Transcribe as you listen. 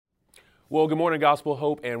Well, good morning, Gospel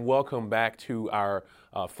Hope, and welcome back to our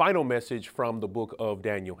final message from the book of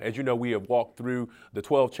Daniel. As you know, we have walked through the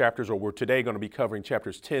 12 chapters, or we're today going to be covering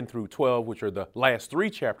chapters 10 through 12, which are the last three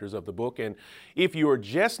chapters of the book. And if you are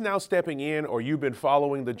just now stepping in or you've been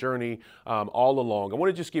following the journey all along, I want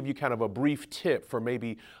to just give you kind of a brief tip for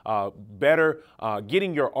maybe better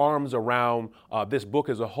getting your arms around this book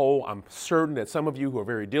as a whole. I'm certain that some of you who are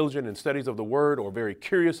very diligent in studies of the Word or very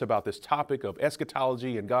curious about this topic of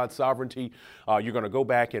eschatology and God's sovereignty, you're going to go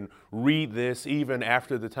back and read this even after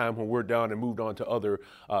the time when we're done and moved on to other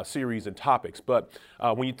series and topics. But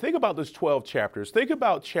when you think about those 12 chapters, think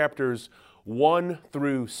about chapters 1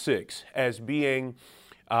 through 6 as being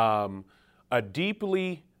a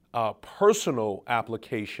deeply personal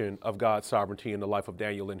application of God's sovereignty in the life of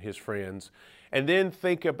Daniel and his friends. And then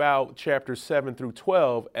think about chapters 7 through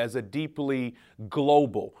 12 as a deeply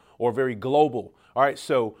global or very global. All right,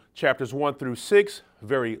 so chapters 1 through 6,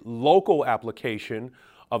 very local application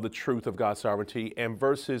of the truth of God's sovereignty, and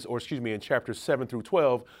in chapters 7 through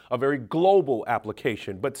 12, a very global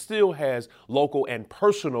application, but still has local and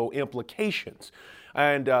personal implications.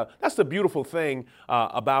 And that's the beautiful thing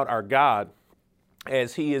about our God,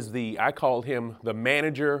 as he is I call him the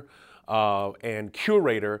manager and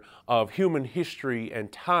curator of human history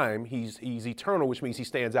and time. He's eternal, which means he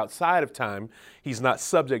stands outside of time. He's not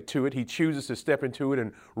subject to it. He chooses to step into it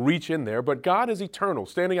and reach in there. But God is eternal,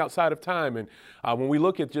 standing outside of time. And when we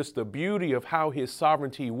look at just the beauty of how his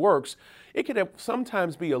sovereignty works, it can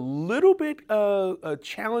sometimes be a little bit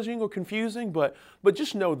challenging or confusing, but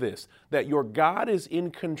just know this, that your God is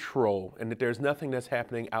in control and that there's nothing that's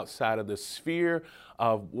happening outside of the sphere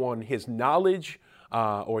of his knowledge,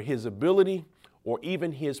 or his ability, or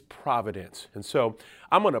even his providence. And so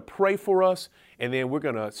I'm going to pray for us, and then we're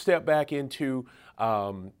going to step back into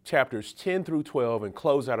chapters 10 through 12 and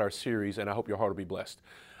close out our series, and I hope your heart will be blessed.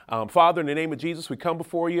 Father, in the name of Jesus, we come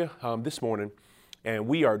before you this morning, and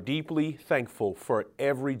we are deeply thankful for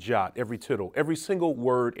every jot, every tittle, every single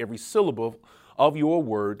word, every syllable of your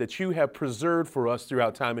word that you have preserved for us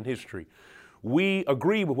throughout time and history. We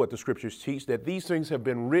agree with what the scriptures teach, that these things have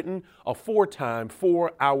been written aforetime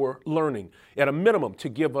for our learning, at a minimum to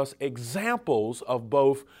give us examples of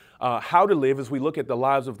both how to live as we look at the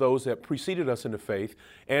lives of those that preceded us in the faith,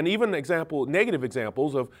 and even negative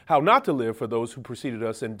examples of how not to live for those who preceded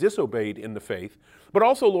us and disobeyed in the faith. But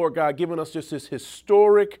also, Lord God, giving us just this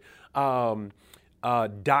historic diary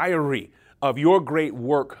of your great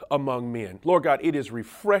work among men. Lord God, it is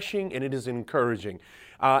refreshing and it is encouraging.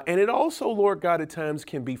 And it also, Lord God, at times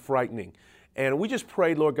can be frightening. And we just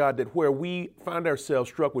pray, Lord God, that where we find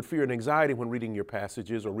ourselves struck with fear and anxiety when reading your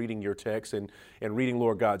passages or reading your text and reading,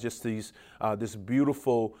 Lord God, just this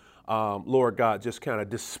beautiful, Lord God, just kind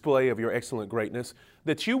of display of your excellent greatness,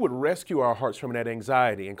 that you would rescue our hearts from that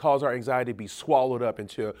anxiety and cause our anxiety to be swallowed up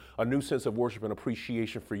into a new sense of worship and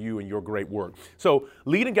appreciation for you and your great work. So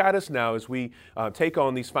lead and guide us now as we take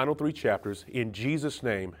on these final three chapters. In Jesus'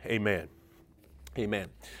 name, amen. Amen.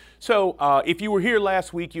 So if you were here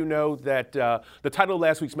last week, you know that the title of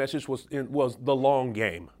last week's message was The Long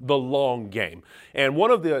Game, The Long Game. And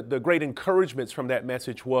one of the great encouragements from that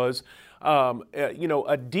message was,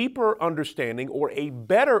 a deeper understanding or a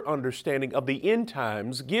better understanding of the end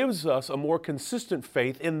times gives us a more consistent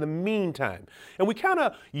faith in the meantime. And we kind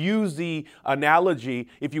of use the analogy,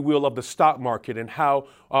 if you will, of the stock market and how,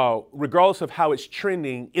 regardless of how it's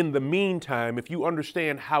trending in the meantime, if you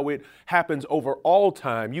understand how it happens over all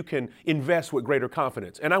time, you can invest with greater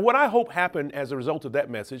confidence. And what I hope happened as a result of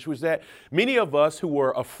that message was that many of us who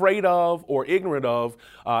were afraid of or ignorant of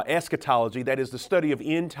eschatology, that is the study of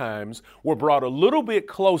end times, were brought a little bit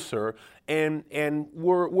closer and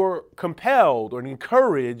were compelled or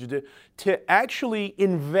encouraged to actually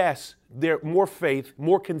invest their more faith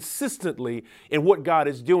more consistently in what God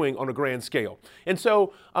is doing on a grand scale. And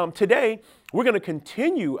so today we're going to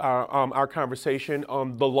continue our conversation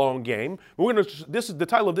on the long game. The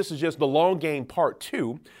title of this is just The Long Game Part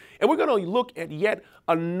 2, and we're going to look at yet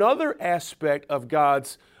another aspect of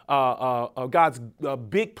God's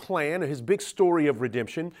big plan, his big story of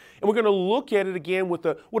redemption. And we're going to look at it again with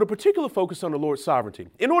a particular focus on the Lord's sovereignty.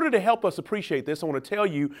 In order to help us appreciate this, I want to tell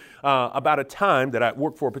you about a time that I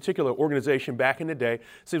worked for a particular organization back in the day.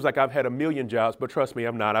 Seems like I've had a million jobs, but trust me,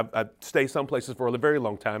 I'm not. I stay some places for a very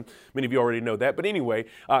long time. Many of you already know that. But anyway,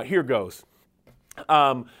 here goes.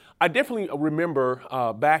 I definitely remember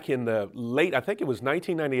back in the late, I think it was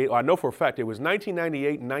 1998, I know for a fact it was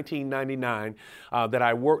 1998 and 1999 that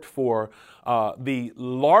I worked for the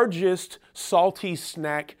largest salty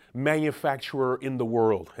snack manufacturer in the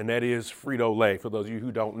world, and that is Frito-Lay, for those of you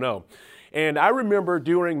who don't know. And I remember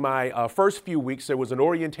during my first few weeks, there was an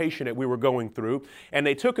orientation that we were going through, and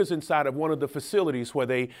they took us inside of one of the facilities where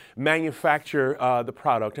they manufacture the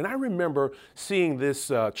product. And I remember seeing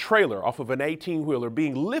this trailer off of an 18-wheeler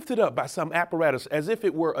being lifted up by some apparatus as if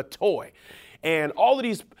it were a toy. And all of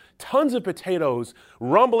these tons of potatoes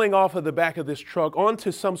rumbling off of the back of this truck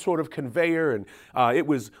onto some sort of conveyor, and it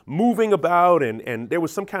was moving about, and there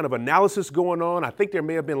was some kind of analysis going on. I think there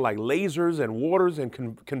may have been like lasers and waters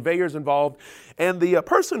and conveyors involved. And the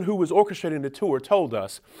person who was orchestrating the tour told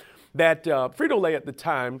us that Frito-Lay at the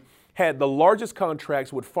time had the largest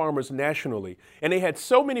contracts with farmers nationally, and they had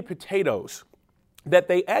so many potatoes that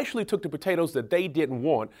they actually took the potatoes that they didn't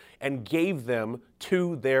want and gave them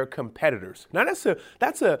to their competitors. Now that's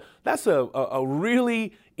a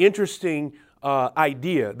really interesting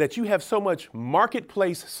idea, that you have so much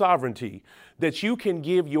marketplace sovereignty that you can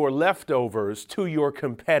give your leftovers to your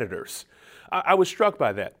competitors. I was struck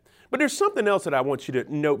by that. But there's something else that I want you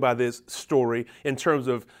to note by this story in terms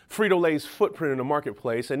of Frito-Lay's footprint in the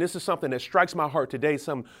marketplace. And this is something that strikes my heart today,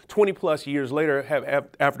 some 20 plus years later,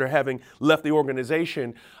 after having left the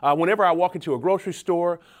organization. Whenever I walk into a grocery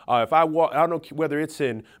store, if I walk, I don't know whether it's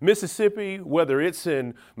in Mississippi, whether it's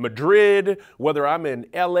in Madrid, whether I'm in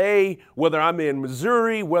LA, whether I'm in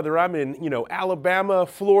Missouri, whether I'm in, Alabama,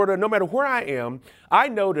 Florida, no matter where I am, I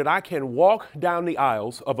know that I can walk down the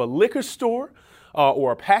aisles of a liquor store,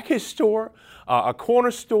 or a package store, a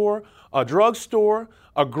corner store, a drug store,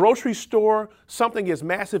 a grocery store, something as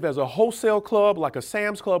massive as a wholesale club like a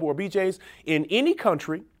Sam's Club or BJ's, in any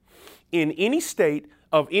country, in any state,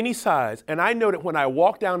 of any size. And I know that when I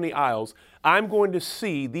walk down the aisles, I'm going to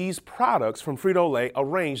see these products from Frito-Lay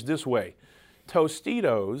arranged this way: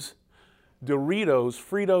 Tostitos, Doritos,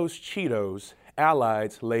 Fritos, Cheetos,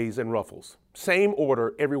 Allies, Lay's, and Ruffles. Same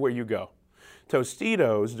order everywhere you go.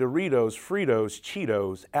 Tostitos, Doritos, Fritos,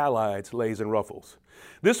 Cheetos, Allies, Lay's, and Ruffles.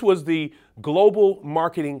 This was the global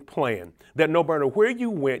marketing plan, that no matter where you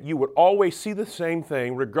went, you would always see the same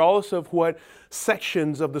thing, regardless of what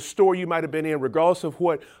sections of the store you might have been in, regardless of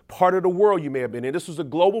what part of the world you may have been in. This was a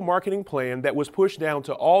global marketing plan that was pushed down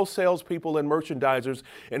to all salespeople and merchandisers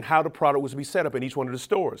and how the product was to be set up in each one of the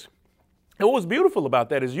stores. And what was beautiful about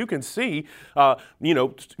that is you can see,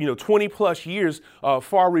 20 plus years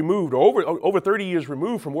far removed, or over 30 years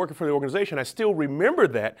removed from working for the organization, I still remember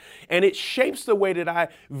that. And it shapes the way that I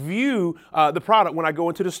view the product when I go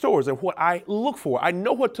into the stores and what I look for. I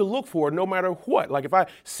know what to look for no matter what. Like if I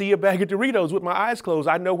see a bag of Doritos with my eyes closed,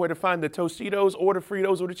 I know where to find the Tostitos or the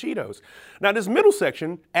Fritos or the Cheetos. Now this middle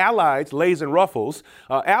section, Allies, Lay's, and Ruffles.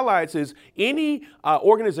 Allies is any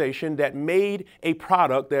organization that made a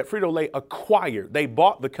product that Frito-Lay acquired. They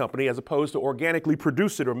bought the company as opposed to organically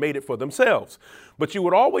produce it or made it for themselves. But you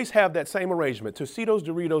would always have that same arrangement: Tostitos,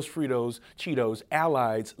 Doritos, Fritos, Cheetos,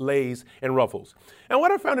 Allies, Lay's, and Ruffles. And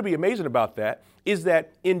what I found to be amazing about that is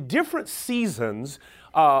that in different seasons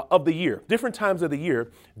of the year, different times of the year,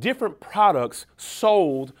 different products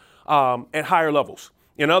sold at higher levels.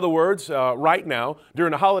 In other words, right now,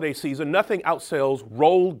 during the holiday season, nothing outsells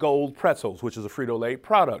rolled gold pretzels, which is a Frito-Lay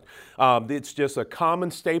product. It's just a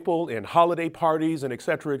common staple in holiday parties and et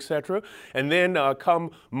cetera, et cetera. And then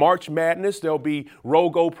come March Madness, there'll be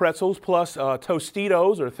rolled gold pretzels plus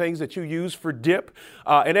Tostitos, or things that you use for dip.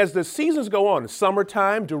 And as the seasons go on,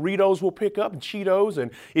 summertime, Doritos will pick up, and Cheetos.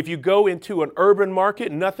 And if you go into an urban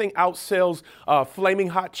market, nothing outsells flaming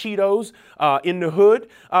hot Cheetos in the hood.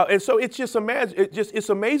 And so it's just it's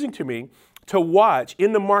amazing to me to watch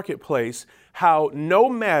in the marketplace how no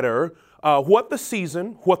matter what the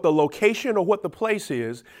season, what the location, or what the place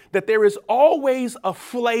is, that there is always a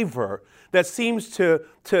flavor that seems to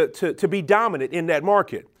be dominant in that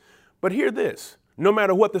market. But hear this: no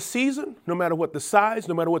matter what the season, no matter what the size,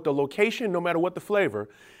 no matter what the location, no matter what the flavor,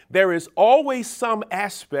 there is always some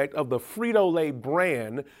aspect of the Frito-Lay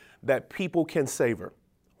brand that people can savor.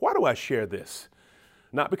 Why do I share this?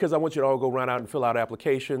 Not because I want you to all go run out and fill out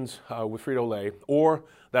applications with Frito-Lay, or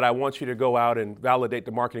that I want you to go out and validate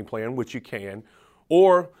the marketing plan, which you can,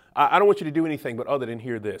 or I don't want you to do anything but other than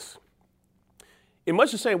hear this. In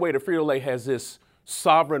much the same way that Frito-Lay has this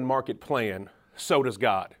sovereign market plan, so does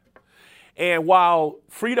God. And while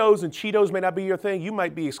Fritos and Cheetos may not be your thing, you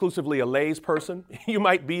might be exclusively a Lay's person. You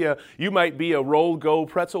might be a rolled gold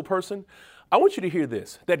pretzel person. I want you to hear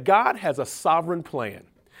this: that God has a sovereign plan.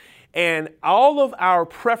 And all of our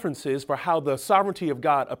preferences for how the sovereignty of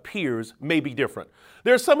God appears may be different.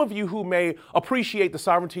 There are some of you who may appreciate the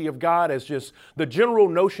sovereignty of God as just the general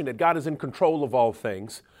notion that God is in control of all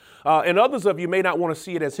things. And others of you may not want to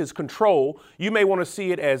see it as his control. You may want to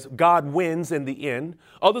see it as God wins in the end.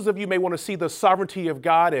 Others of you may want to see the sovereignty of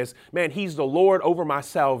God as, man, he's the Lord over my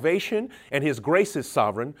salvation and his grace is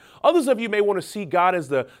sovereign. Others of you may want to see God as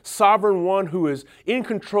the sovereign one who is in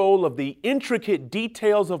control of the intricate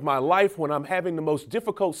details of my life when I'm having the most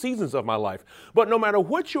difficult seasons of my life. But no matter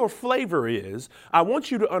what your flavor is, I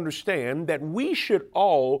want you to understand that we should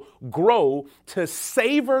all grow to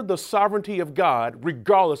savor the sovereignty of God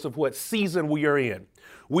regardless of what season we are in.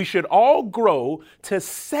 We should all grow to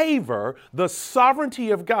savor the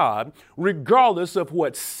sovereignty of God regardless of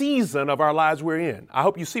what season of our lives we're in. I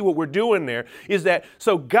hope you see what we're doing there is that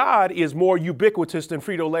so God is more ubiquitous than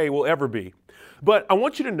Frito-Lay will ever be. But I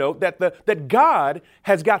want you to note that God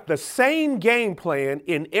has got the same game plan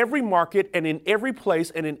in every market and in every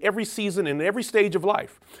place and in every season and in every stage of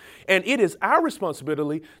life. And it is our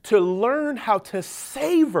responsibility to learn how to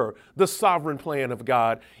savor the sovereign plan of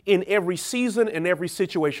God in every season and every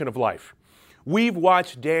situation of life. We've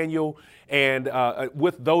watched Daniel and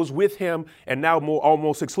with those with him, and now more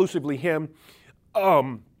almost exclusively him,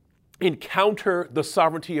 encounter the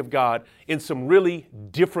sovereignty of God in some really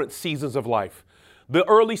different seasons of life. The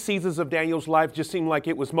early seasons of Daniel's life just seemed like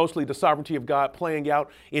it was mostly the sovereignty of God playing out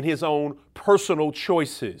in his own personal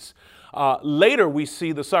choices. Later, we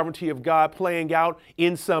see the sovereignty of God playing out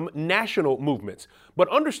in some national movements. But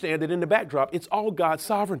understand that in the backdrop, it's all God's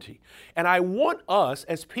sovereignty. And I want us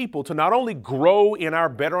as people to not only grow in our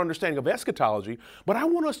better understanding of eschatology, but I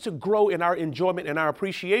want us to grow in our enjoyment and our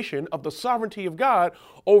appreciation of the sovereignty of God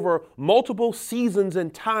over multiple seasons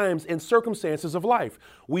and times and circumstances of life.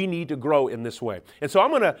 We need to grow in this way. And so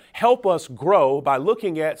I'm going to help us grow by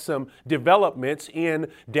looking at some developments in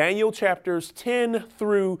Daniel chapters 10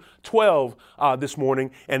 through 12 this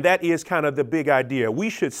morning. And that is kind of the big idea. We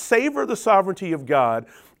should savor the sovereignty of God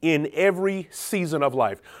in every season of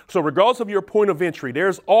life. So regardless of your point of entry,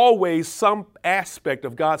 there's always some aspect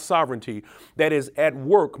of God's sovereignty that is at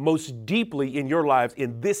work most deeply in your lives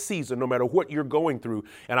in this season, no matter what you're going through.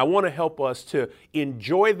 And I want to help us to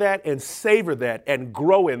enjoy that and savor that and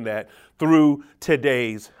grow in that through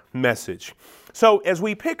today's message. So as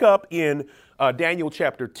we pick up in Daniel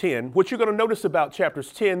chapter 10, what you're going to notice about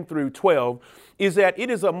chapters 10 through 12 is that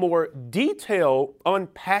it is a more detailed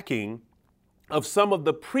unpacking of some of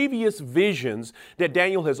the previous visions that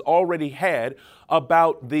Daniel has already had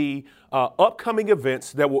about the upcoming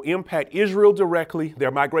events that will impact Israel directly,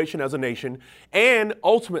 their migration as a nation, and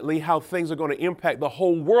ultimately how things are going to impact the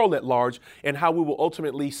whole world at large and how we will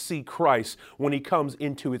ultimately see Christ when he comes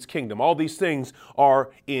into its kingdom. All these things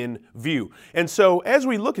are in view. And so as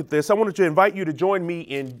we look at this, I wanted to invite you to join me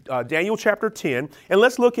in Daniel chapter 10, and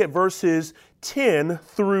let's look at verses 10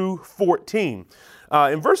 through 14.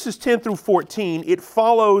 In verses 10 through 14, it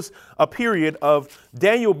follows a period of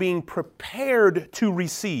Daniel being prepared to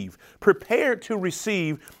receive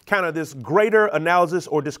kind of this greater analysis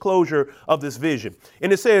or disclosure of this vision.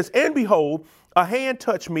 And it says, "And behold, a hand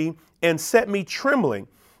touched me and set me trembling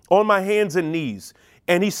on my hands and knees.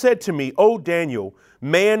 And he said to me, O Daniel,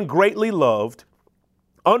 man greatly loved,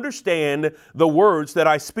 understand the words that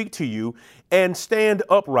I speak to you and stand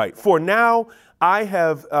upright. For now I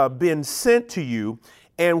have been sent to you."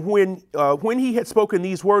 And when he had spoken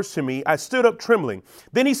these words to me, I stood up trembling.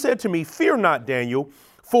 Then he said to me, "Fear not, Daniel,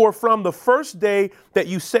 for from the first day that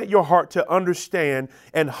you set your heart to understand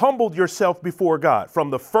and humbled yourself before God," from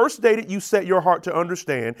the first day that you set your heart to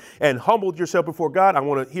understand and humbled yourself before God. I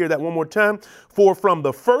want to hear that one more time. "For from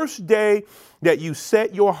the first day that you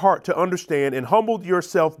set your heart to understand and humbled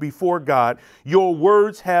yourself before God, your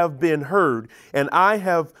words have been heard, and I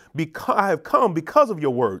have come because of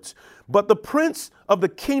your words. But the prince of the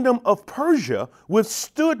kingdom of Persia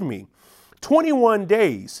withstood me 21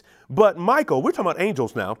 days. But Michael," we're talking about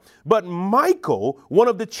angels now, "but Michael, one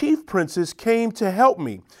of the chief princes, came to help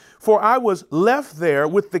me. For I was left there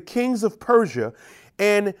with the kings of Persia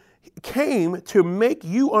and came to make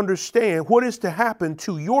you understand what is to happen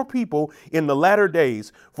to your people in the latter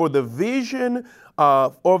days. For the vision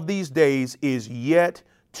of these days is yet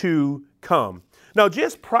to come." Now,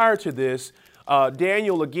 just prior to this,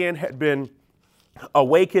 Daniel again had been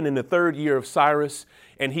awakened in the third year of Cyrus,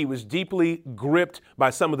 and he was deeply gripped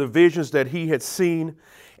by some of the visions that he had seen.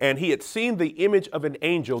 And he had seen the image of an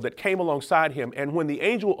angel that came alongside him. And when the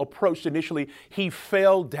angel approached initially, he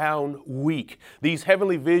fell down weak. These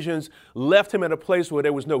heavenly visions left him at a place where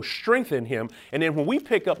there was no strength in him. And then when we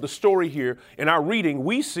pick up the story here in our reading,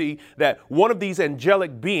 we see that one of these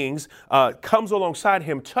angelic beings comes alongside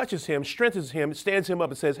him, touches him, strengthens him, stands him up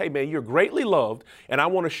and says, "Hey man, you're greatly loved. And I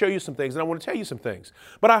want to show you some things and I want to tell you some things."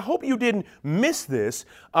 But I hope you didn't miss this,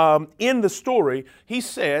 in the story,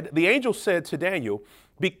 the angel said to Daniel,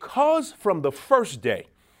 because from the first day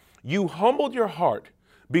you humbled your heart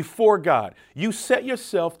before God, you set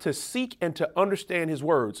yourself to seek and to understand his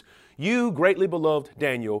words. You, greatly beloved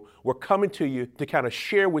Daniel, we're coming to you to kind of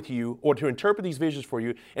share with you or to interpret these visions for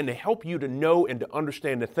you and to help you to know and to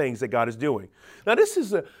understand the things that God is doing. Now, this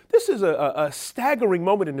is a staggering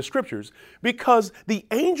moment in the scriptures because the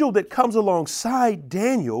angel that comes alongside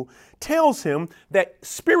Daniel tells him that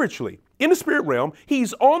spiritually, in the spirit realm,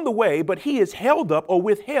 he's on the way, but he is held up or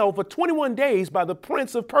withheld for 21 days by the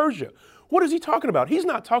prince of Persia. What is he talking about? He's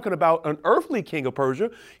not talking about an earthly king of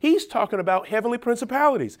Persia. He's talking about heavenly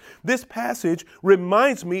principalities. This passage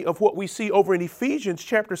reminds me of what we see over in Ephesians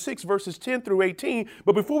chapter 6, verses 10 through 18.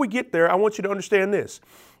 But before we get there, I want you to understand this.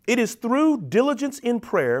 It is through diligence in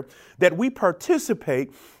prayer that we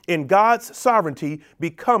participate in God's sovereignty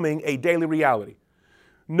becoming a daily reality.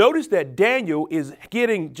 Notice that Daniel is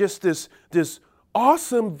getting just this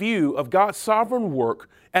awesome view of God's sovereign work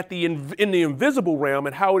in the invisible realm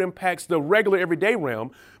and how it impacts the regular everyday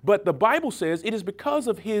realm. But the Bible says it is because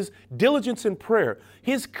of his diligence in prayer,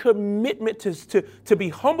 his commitment to be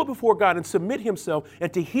humble before God and submit himself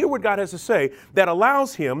and to hear what God has to say that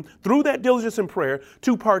allows him, through that diligence in prayer,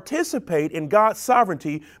 to participate in God's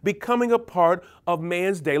sovereignty becoming a part of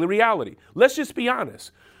man's daily reality. Let's just be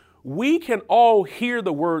honest. We can all hear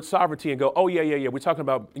the word sovereignty and go, oh, yeah. We're talking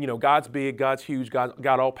about, God's big, God's huge, God's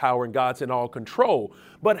got all power and God's in all control.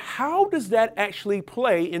 But how does that actually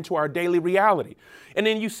play into our daily reality? And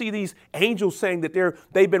then you see these angels saying that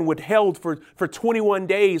they've been withheld for 21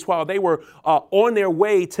 days while they were on their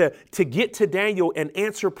way to get to Daniel and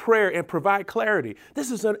answer prayer and provide clarity.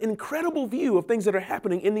 This is an incredible view of things that are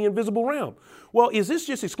happening in the invisible realm. Well, is this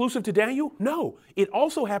just exclusive to Daniel? No, it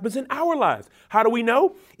also happens in our lives. How do we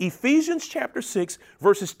know? Ephesians chapter 6,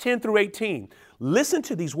 verses 10 through 18. Listen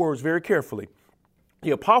to these words very carefully.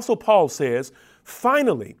 The Apostle Paul says,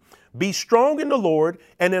 finally, be strong in the Lord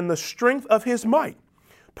and in the strength of his might.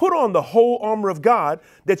 Put on the whole armor of God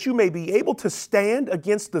that you may be able to stand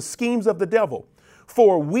against the schemes of the devil.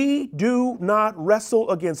 For we do not wrestle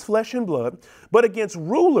against flesh and blood, but against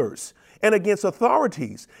rulers and against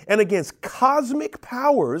authorities and against cosmic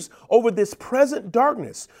powers over this present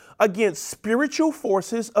darkness, against spiritual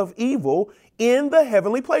forces of evil in the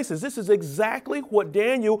heavenly places. This is exactly what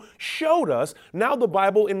Daniel showed us. Now the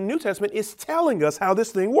Bible in the New Testament is telling us how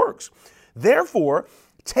this thing works. Therefore,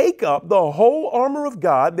 take up the whole armor of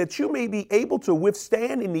God that you may be able to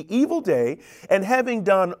withstand in the evil day, and having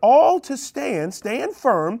done all to stand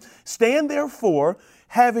firm, stand therefore,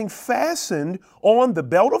 having fastened on the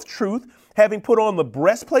belt of truth, having put on the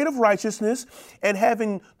breastplate of righteousness, and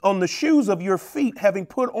having on the shoes of your feet, having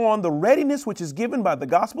put on the readiness which is given by the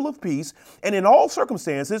gospel of peace, and in all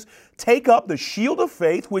circumstances take up the shield of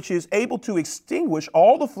faith, which is able to extinguish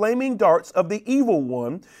all the flaming darts of the evil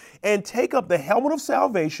one, and take up the helmet of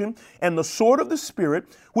salvation and the sword of the Spirit,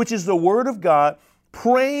 which is the word of God,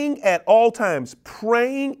 praying at all times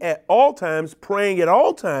in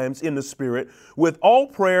the Spirit with all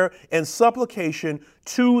prayer and supplication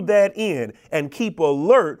to that end, and keep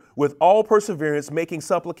alert with all perseverance, making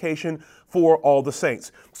supplication for all the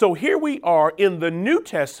saints. So here we are in the New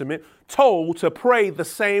Testament told to pray the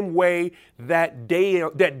same way that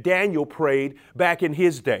Daniel prayed back in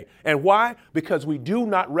his day. And why? Because we do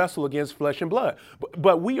not wrestle against flesh and blood,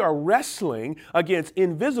 but we are wrestling against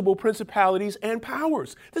invisible principalities and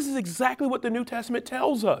powers. This is exactly what the New Testament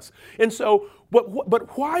tells us. And so,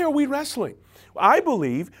 but why are we wrestling? I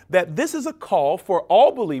believe that this is a call for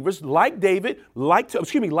all believers like Daniel,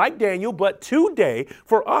 but today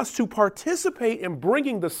for us to participate in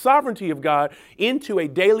bringing the sovereignty of God into a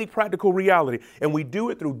daily practical reality. And we do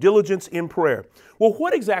it through diligence in prayer. Well,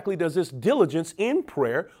 what exactly does this diligence in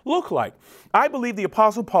prayer look like? I believe the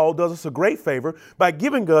Apostle Paul does us a great favor by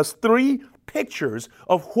giving us 3 pictures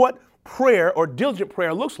of what prayer or diligent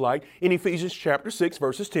prayer looks like in Ephesians chapter 6,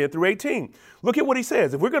 verses 10 through 18. Look at what he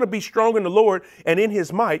says. If we're going to be strong in the Lord and in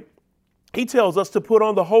his might, he tells us to put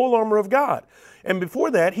on the whole armor of God. And before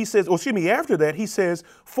that, after that, he says,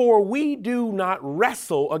 for we do not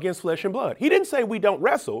wrestle against flesh and blood. He didn't say we don't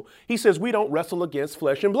wrestle. He says we don't wrestle against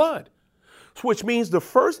flesh and blood, which means the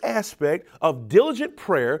first aspect of diligent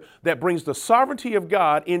prayer that brings the sovereignty of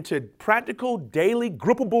God into practical, daily,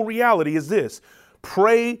 grippable reality is this.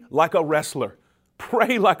 Pray like a wrestler.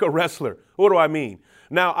 Pray like a wrestler. What do I mean?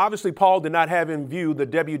 Now, obviously, Paul did not have in view the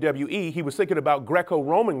WWE. He was thinking about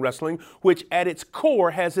Greco-Roman wrestling, which at its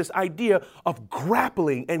core has this idea of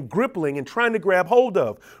grappling and gripping and trying to grab hold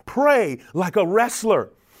of. Pray like a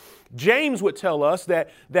wrestler. James would tell us that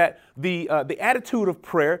the attitude of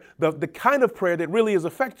prayer, the kind of prayer that really is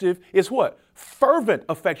effective is what? Fervent,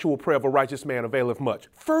 effectual prayer of a righteous man availeth much.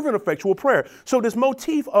 Fervent, effectual prayer. So this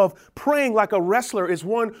motif of praying like a wrestler is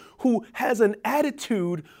one who has an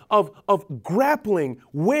attitude of grappling,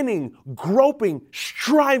 winning, groping,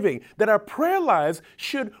 striving, that our prayer lives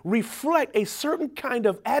should reflect a certain kind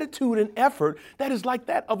of attitude and effort that is like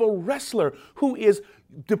that of a wrestler who is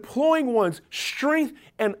deploying one's strength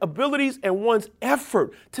and abilities and one's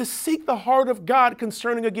effort to seek the heart of God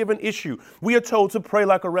concerning a given issue. We are told to pray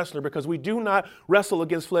like a wrestler because we do not wrestle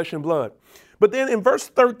against flesh and blood. But then in verse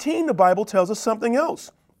 13, the Bible tells us something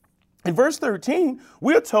else. In verse 13,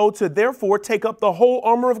 we are told to therefore take up the whole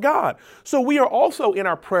armor of God. So we are also in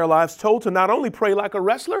our prayer lives told to not only pray like a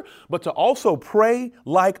wrestler, but to also pray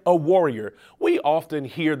like a warrior. We often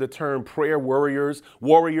hear the term prayer warriors.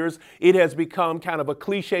 It has become kind of a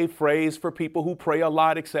cliche phrase for people who pray a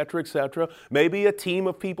lot, et cetera, maybe a team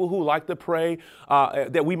of people who like to pray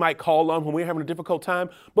that we might call on when we're having a difficult time.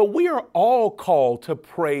 But we are all called to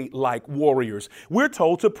pray like warriors. We're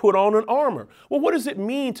told to put on an armor. Well, what does it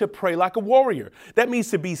mean to pray like a warrior? That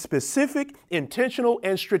means to be specific, intentional,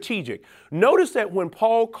 and strategic. Notice that when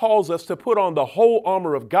Paul calls us to put on the whole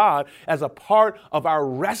armor of God as a part of our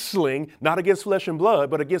wrestling, not against flesh and blood,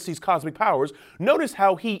 but against these cosmic powers, notice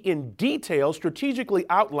how he in detail strategically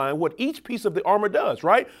outlined what each piece of the armor does,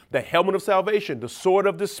 right? The helmet of salvation, the sword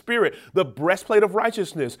of the Spirit, the breastplate of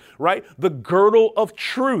righteousness, right? The girdle of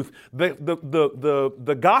truth,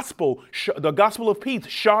 the gospel of peace,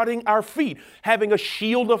 shodding our feet, having a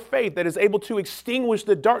shield of faith that is able to extinguish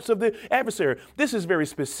the darts of the adversary. This is very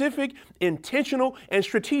specific, intentional, and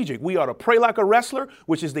strategic. We ought to pray like a wrestler,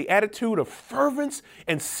 which is the attitude of fervence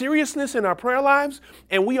and seriousness in our prayer lives.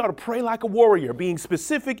 And we ought to pray like a warrior, being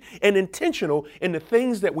specific and intentional in the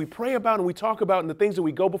things that we pray about and we talk about and the things that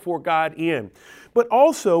we go before God in. But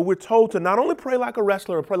also we're told to not only pray like a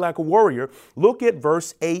wrestler or pray like a warrior. Look at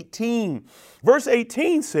verse 18. Verse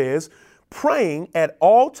 18 says, praying at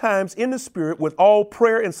all times in the Spirit with all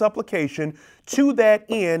prayer and supplication, to that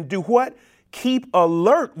end, do what? Keep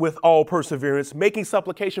alert with all perseverance, making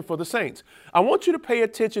supplication for the saints. I want you to pay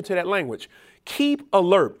attention to that language. Keep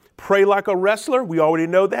alert. Pray like a wrestler. We already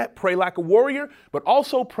know that. Pray like a warrior, but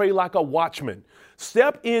also pray like a watchman.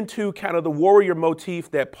 Step into kind of the warrior motif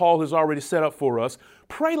that Paul has already set up for us.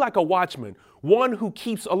 Pray like a watchman, one who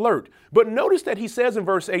keeps alert. But notice that he says in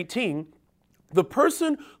verse 18, the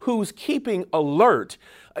person who's keeping alert,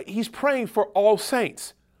 he's praying for all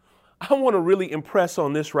saints. I want to really impress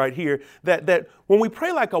on this right here, that when we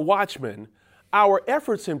pray like a watchman, our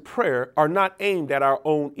efforts in prayer are not aimed at our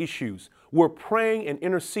own issues. We're praying and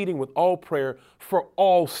interceding with all prayer for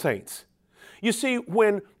all saints. You see,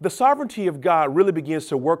 when the sovereignty of God really begins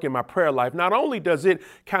to work in my prayer life, not only does it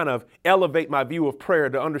kind of elevate my view of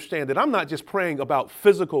prayer to understand that I'm not just praying about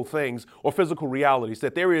physical things or physical realities,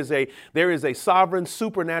 that there is a sovereign,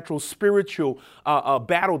 supernatural, spiritual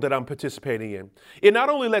battle that I'm participating in. It not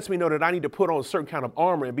only lets me know that I need to put on a certain kind of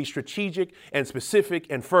armor and be strategic and specific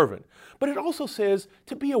and fervent, but it also says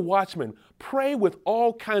to be a watchman, pray with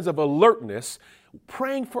all kinds of alertness,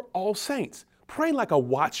 praying for all saints, praying like a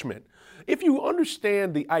watchman. If you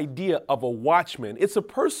understand the idea of a watchman, it's a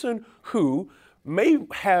person who may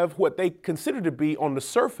have what they consider to be on the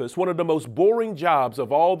surface one of the most boring jobs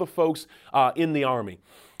of all the folks in the Army.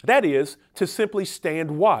 That is to simply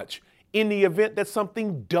stand watch in the event that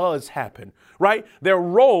something does happen, right? Their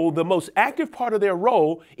role, the most active part of their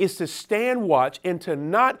role is to stand watch and to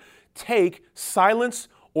not take silence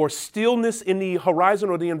or stillness in the horizon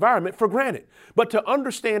or the environment for granted, but to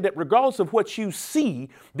understand that regardless of what you see,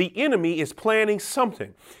 the enemy is planning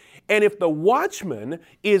something. And if the watchman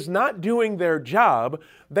is not doing their job,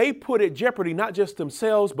 they put at jeopardy not just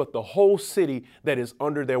themselves, but the whole city that is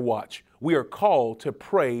under their watch. We are called to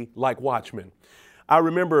pray like watchmen. I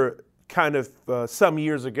remember kind of some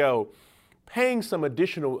years ago paying some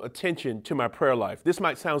additional attention to my prayer life. This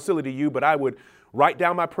might sound silly to you, but I would write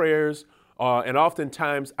down my prayers, and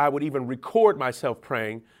oftentimes I would even record myself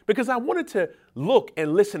praying because I wanted to look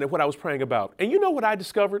and listen at what I was praying about. And you know what I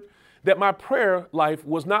discovered? That my prayer life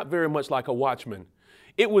was not very much like a watchman.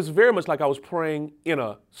 It was very much like I was praying in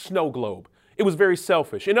a snow globe. It was very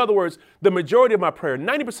selfish. In other words, the majority of my prayer,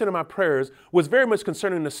 90% of my prayers, was very much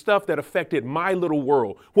concerning the stuff that affected my little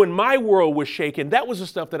world. When my world was shaken, that was the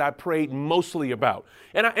stuff that I prayed mostly about.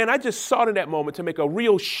 And I just sought in that moment to make a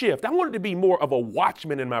real shift. I wanted to be more of a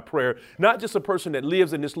watchman in my prayer, not just a person that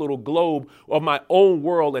lives in this little globe of my own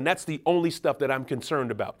world, and that's the only stuff that I'm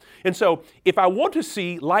concerned about. And so if I want to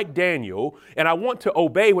see like Daniel, and I want to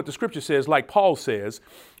obey what the scripture says, like Paul says,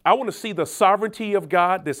 I want to see the sovereignty of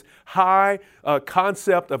God, this high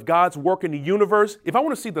concept of God's work in the universe. If I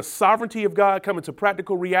want to see the sovereignty of God come into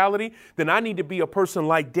practical reality, then I need to be a person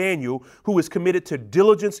like Daniel who is committed to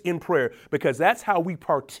diligence in prayer, because that's how we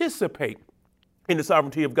participate in the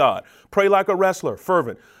sovereignty of God. Pray like a wrestler,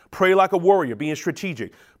 fervent. Pray like a warrior, being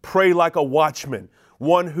strategic. Pray like a watchman,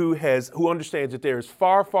 one who understands that there is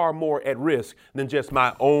far, far more at risk than just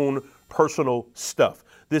my own personal stuff.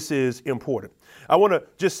 This is important. I want to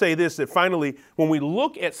just say this, that finally, when we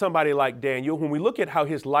look at somebody like Daniel, when we look at how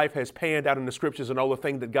his life has panned out in the scriptures and all the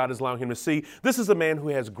things that God is allowing him to see, this is a man who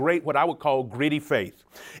has great, what I would call gritty faith.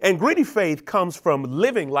 And gritty faith comes from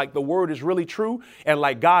living like the word is really true and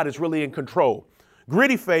like God is really in control.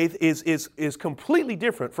 Gritty faith is completely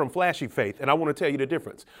different from flashy faith, and I want to tell you the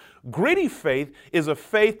difference. Gritty faith is a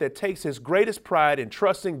faith that takes its greatest pride in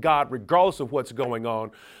trusting God regardless of what's going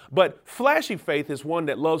on. But flashy faith is one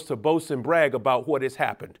that loves to boast and brag about what has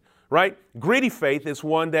happened, right? Gritty faith is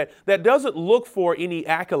one that doesn't look for any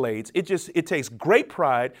accolades. It takes great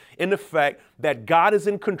pride in the fact that God is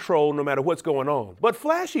in control no matter what's going on. But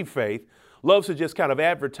flashy faith loves to just kind of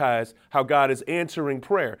advertise how God is answering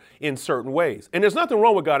prayer in certain ways. And there's nothing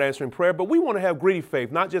wrong with God answering prayer, but we want to have gritty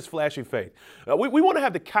faith, not just flashy faith. We want to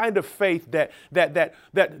have the kind of faith that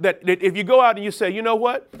if you go out and you say, you know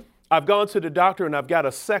what, I've gone to the doctor and I've got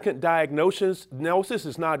a second diagnosis,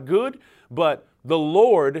 it's not good, but the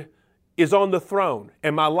Lord is on the throne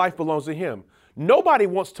and my life belongs to him. Nobody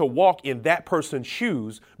wants to walk in that person's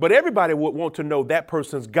shoes, but everybody would want to know that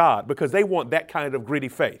person's God because they want that kind of gritty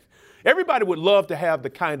faith. Everybody would love to have the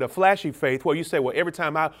kind of flashy faith where you say, well, every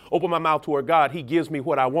time I open my mouth toward God, he gives me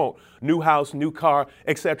what I want. New house, new car,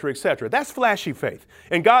 et cetera, et cetera. That's flashy faith.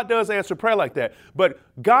 And God does answer prayer like that. But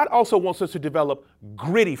God also wants us to develop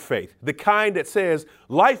gritty faith, the kind that says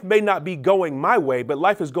life may not be going my way, but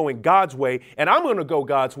life is going God's way. And I'm going to go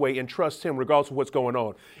God's way and trust him regardless of what's going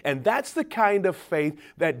on. And that's the kind of faith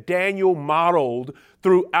that Daniel modeled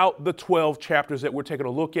throughout the 12 chapters that we're taking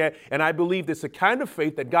a look at. And I believe it's the kind of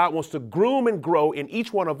faith that God wants to groom and grow in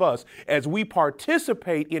each one of us as we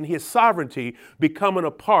participate in his sovereignty, becoming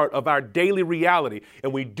a part of our daily reality.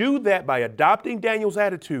 And we do that by adopting Daniel's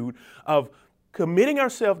attitude of committing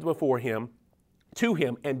ourselves before him, to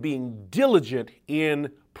him, and being diligent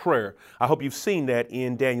in prayer. I hope you've seen that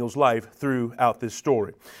in Daniel's life throughout this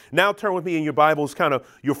story. Now turn with me in your Bibles, kind of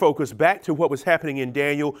your focus back to what was happening in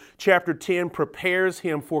Daniel. Chapter 10 prepares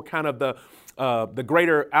him for kind of the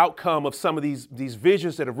greater outcome of some of these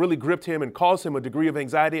visions that have really gripped him and caused him a degree of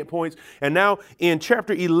anxiety at points. And now in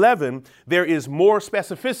chapter 11, there is more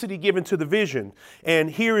specificity given to the vision. And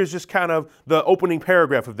here is just kind of the opening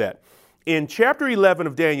paragraph of that. In chapter 11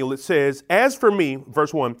 of Daniel, it says, as for me,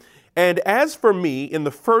 verse 1, and as for me, in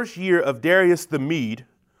the first year of Darius the Mede,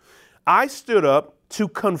 I stood up to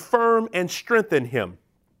confirm and strengthen him.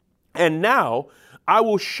 And now I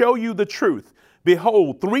will show you the truth.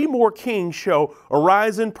 Behold, 3 more kings shall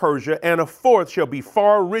arise in Persia, and a 4th shall be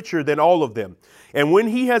far richer than all of them. And when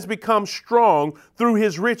he has become strong through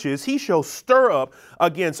his riches, he shall stir up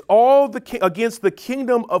against the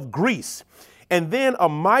kingdom of Greece. And then a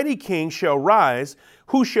mighty king shall rise,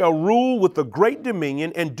 who shall rule with a great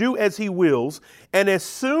dominion and do as he wills. And as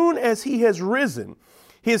soon as he has risen,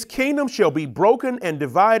 his kingdom shall be broken and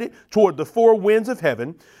divided toward the 4 winds of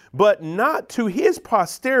heaven, but not to his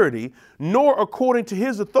posterity, nor according to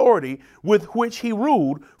his authority with which he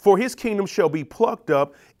ruled, for his kingdom shall be plucked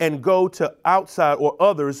up and go to outside or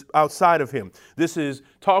others outside of him. This is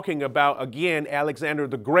talking about, again, Alexander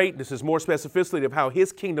the Great. This is more specificity of how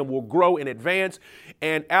his kingdom will grow and advance.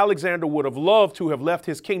 And Alexander would have loved to have left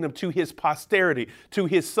his kingdom to his posterity, to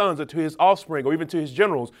his sons or to his offspring or even to his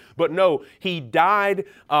generals. But no, he died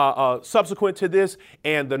subsequent to this,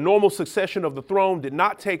 and the normal succession of the throne did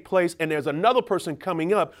not take place. And there's another person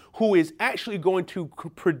coming up who is actually going to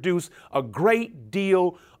produce a great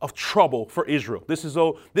deal of trouble for Israel. This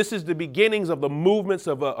is the beginnings of the movements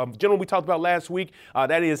of a general we talked about last week.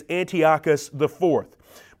 That is Antiochus IV.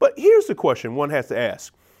 But here's the question one has to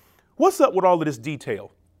ask. What's up with all of this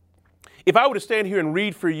detail? If I were to stand here and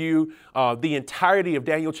read for you the entirety of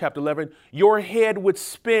Daniel chapter 11, your head would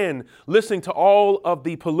spin listening to all of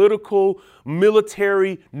the political,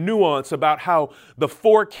 military nuance about how the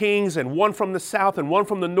 4 kings and one from the south and one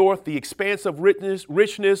from the north, the expanse of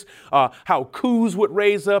richness, how coups would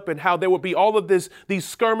raise up and how there would be all of these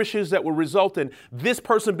skirmishes that would result in this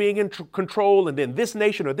person being in control and then this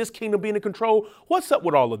nation or this kingdom being in control. What's up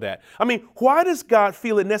with all of that? I mean, why does God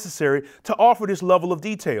feel it necessary to offer this level of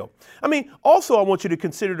detail? I mean, also, I want you to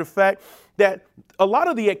consider the fact that a lot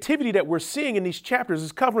of the activity that we're seeing in these chapters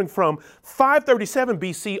is covering from 537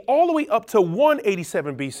 BC all the way up to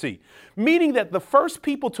 187 BC, meaning that the first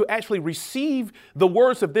people to actually receive the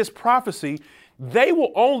words of this prophecy, they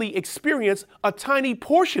will only experience a tiny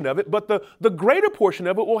portion of it, but the greater portion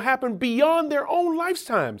of it will happen beyond their own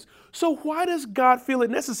lifetimes. So why does God feel it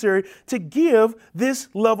necessary to give this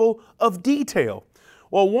level of detail?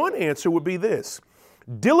 Well, one answer would be this.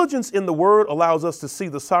 Diligence in the word allows us to see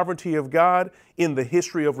the sovereignty of God in the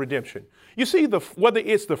history of redemption. You see, whether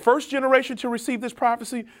it's the first generation to receive this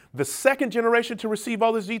prophecy, the second generation to receive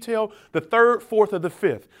all this detail, the third, fourth, or the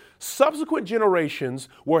fifth, subsequent generations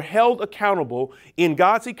were held accountable in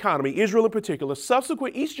God's economy, Israel in particular.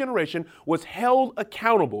 Each generation was held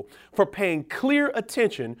accountable for paying clear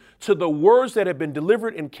attention to the words that had been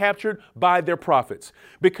delivered and captured by their prophets.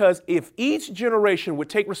 Because if each generation would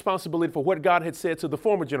take responsibility for what God had said to the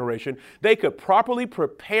former generation, they could properly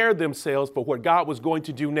prepare themselves for what God was going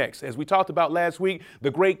to do next. As we talked about last week,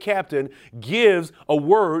 the great captain gives a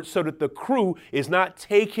word so that the crew is not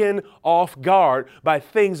taken off guard by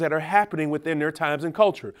things that are happening within their times and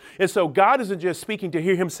culture. And so God isn't just speaking to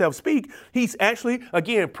hear himself speak. He's actually,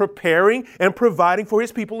 again, preparing and providing for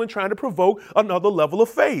his people and trying to provoke another level of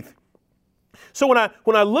faith. So when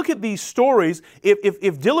I look at these stories,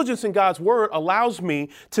 if diligence in God's word allows me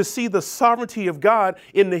to see the sovereignty of God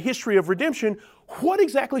in the history of redemption, what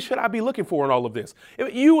exactly should I be looking for in all of this?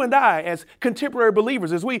 You and I, as contemporary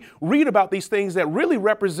believers, as we read about these things that really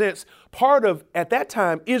represents part of, at that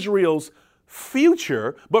time, Israel's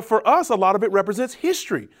future, but for us, a lot of it represents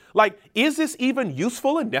history. Like, is this even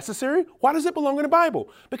useful and necessary? Why does it belong in the Bible?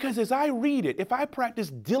 Because as I read it, if I practice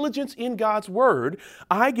diligence in God's word,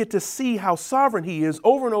 I get to see how sovereign he is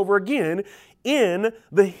over and over again in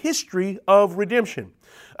the history of redemption.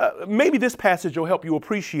 Maybe this passage will help you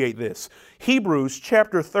appreciate this. Hebrews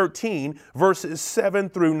chapter 13, verses 7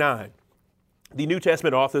 through 9. The New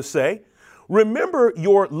Testament authors say, "Remember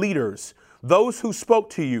your leaders, those who spoke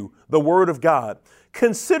to you the word of God.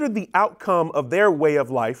 Consider the outcome of their way of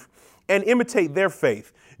life and imitate their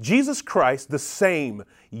faith. Jesus Christ, the same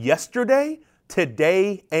yesterday,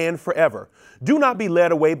 today, and forever. Do not be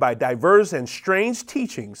led away by diverse and strange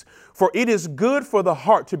teachings, for it is good for the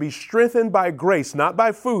heart to be strengthened by grace, not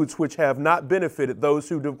by foods which have not benefited those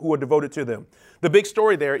who are devoted to them." The big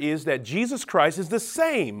story there is that Jesus Christ is the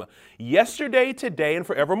same yesterday, today, and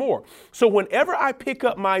forevermore. So whenever I pick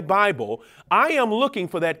up my Bible, I am looking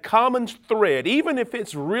for that common thread, even if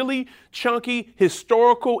it's really chunky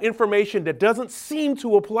historical information that doesn't seem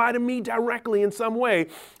to apply to me directly in some way.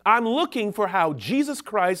 I'm looking for how Jesus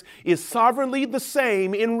Christ is sovereignly the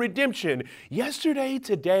same in redemption, yesterday,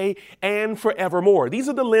 today, and forevermore. These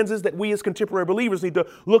are the lenses that we as contemporary believers need to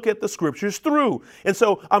look at the scriptures through. And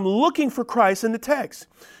so I'm looking for Christ in the text.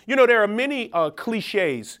 You know, there are many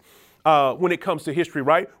cliches when it comes to history,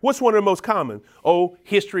 right? What's one of the most common? Oh,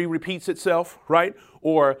 history repeats itself, right?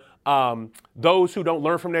 Or those who don't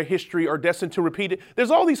learn from their history are destined to repeat it.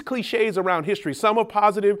 There's all these cliches around history. Some are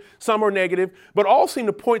positive, some are negative, but all seem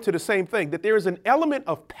to point to the same thing, that there is an element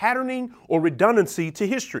of patterning or redundancy to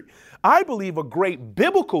history. I believe a great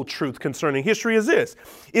biblical truth concerning history is this,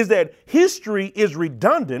 is that history is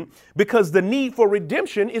redundant because the need for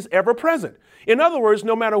redemption is ever present. In other words,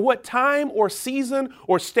 no matter what time or season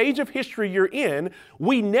or stage of history you're in,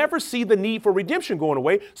 we never see the need for redemption going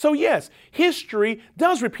away. So yes, history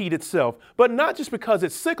does repeat itself, but not just because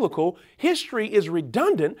it's cyclical. History is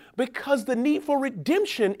redundant because the need for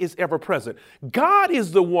redemption is ever present. God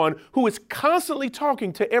is the one who is constantly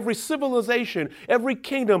talking to every civilization, every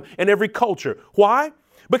kingdom, and every culture. Why?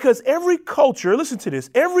 Because every culture, listen to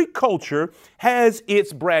this, every culture has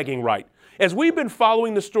its bragging right. As we've been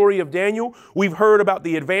following the story of Daniel, we've heard about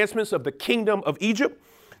the advancements of the kingdom of Egypt,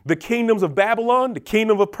 the kingdoms of Babylon, the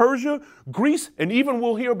kingdom of Persia, Greece, and even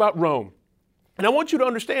we'll hear about Rome. And I want you to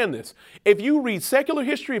understand this. If you read secular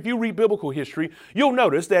history, if you read biblical history, you'll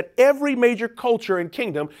notice that every major culture and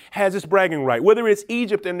kingdom has its bragging right. Whether it's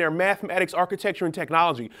Egypt and their mathematics, architecture, and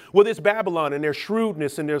technology, whether it's Babylon and their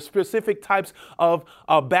shrewdness and their specific types of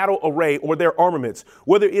battle array or their armaments,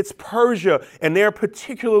 whether it's Persia and their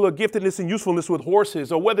particular giftedness and usefulness with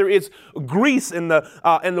horses, or whether it's Greece and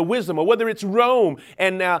the wisdom, or whether it's Rome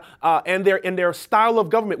and their style of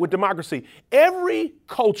government with democracy. Every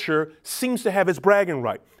culture seems to have its bragging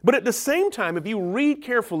right. But at the same time, if you read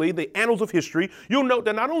carefully the annals of history, you'll note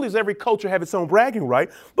that not only does every culture have its own bragging right,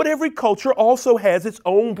 but every culture also has its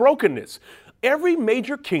own brokenness. every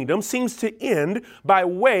major kingdom seems to end by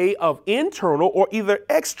way of internal or either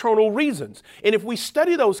external reasons. And if we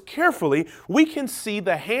study those carefully, we can see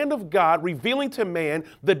the hand of God revealing to man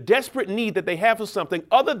the desperate need that they have for something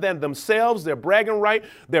other than themselves, their bragging right,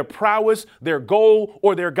 their prowess, their goal,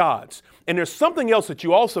 or their gods. And there's something else that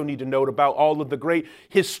you also need to note about all of the great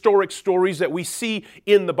historic stories that we see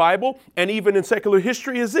in the Bible and even in secular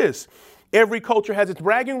history is this. Every culture has its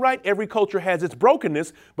bragging right, every culture has its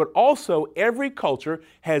brokenness, but also every culture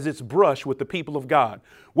has its brush with the people of God.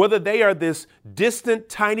 Whether they are this distant,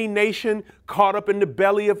 tiny nation caught up in the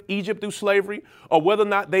belly of Egypt through slavery, or whether or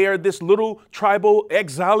not they are this little tribal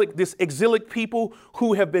exilic people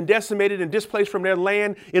who have been decimated and displaced from their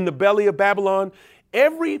land in the belly of Babylon.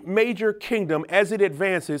 Every major kingdom, as it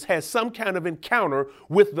advances, has some kind of encounter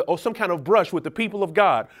with or some kind of brush with the people of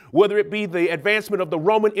God, whether it be the advancement of the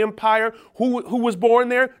Roman Empire. Who was born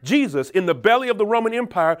there? Jesus. In the belly of the Roman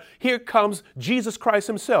Empire, here comes Jesus Christ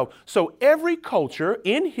himself. So every culture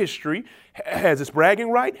in history has its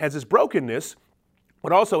bragging right, has its brokenness,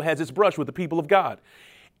 but also has its brush with the people of God.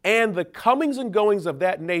 And the comings and goings of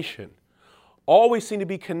that nation always seem to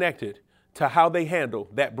be connected to how they handle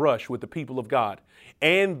that brush with the people of God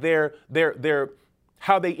and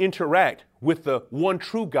how they interact with the one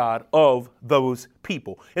true God of those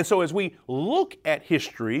people. And so as we look at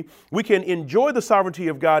history, we can enjoy the sovereignty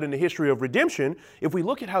of God in the history of redemption if we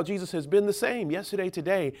look at how Jesus has been the same yesterday,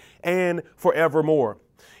 today, and forevermore.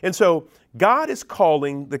 And so God is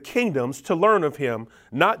calling the kingdoms to learn of him,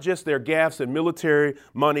 not just their gaffes in military,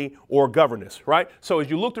 money, or governance, right? So as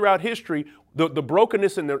you look throughout history, the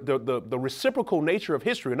brokenness and the reciprocal nature of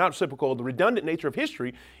history, or not reciprocal, the redundant nature of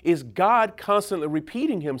history, is God constantly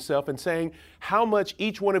repeating himself and saying how much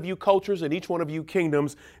each one of you cultures and each one of you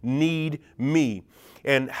kingdoms need me.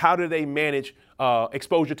 And how do they manage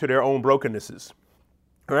exposure to their own brokennesses?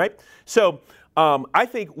 All right. So I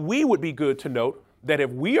think we would be good to note that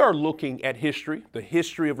if we are looking at history, the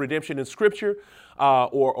history of redemption in Scripture,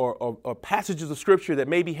 or passages of Scripture that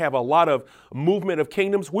maybe have a lot of movement of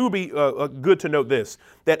kingdoms, we would be good to note this,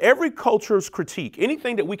 that every culture's critique,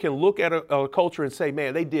 anything that we can look at a culture and say,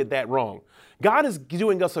 man, they did that wrong. God is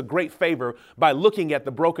doing us a great favor by looking at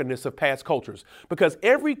the brokenness of past cultures, because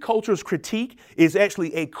every culture's critique is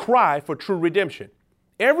actually a cry for true redemption.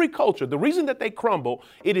 Every culture, the reason that they crumble,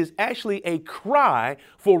 it is actually a cry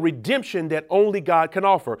for redemption that only God can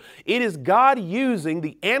offer. It is God using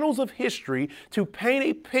the annals of history to paint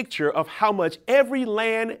a picture of how much every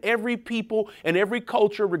land, every people, and every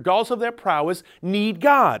culture, regardless of their prowess, need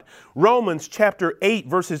God. Romans chapter 8,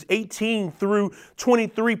 verses 18 through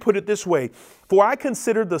 23 put it this way: "For I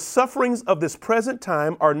consider the sufferings of this present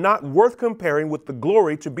time are not worth comparing with the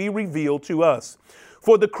glory to be revealed to us.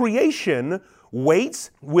 For the creation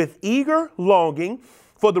waits with eager longing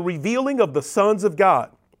for the revealing of the sons of God.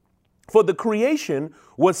 For the creation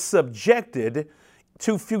was subjected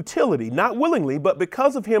to futility, not willingly, but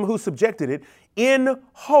because of him who subjected it, in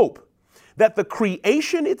hope that the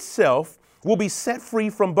creation itself will be set free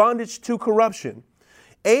from bondage to corruption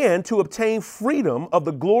and to obtain freedom of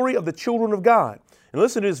the glory of the children of God." And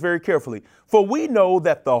listen to this very carefully. "For we know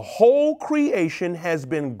that the whole creation has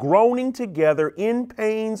been groaning together in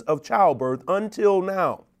pains of childbirth until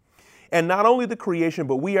now. And not only the creation,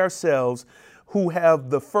 but we ourselves who have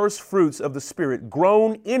the first fruits of the Spirit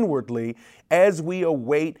groan inwardly as we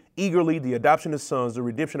await eagerly the adoption of sons, the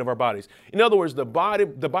redemption of our bodies." In other words, the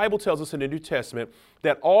Bible tells us in the New Testament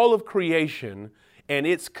that all of creation and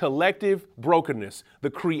its collective brokenness, the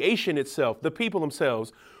creation itself, the people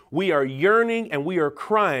themselves, we are yearning and we are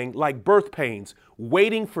crying like birth pains,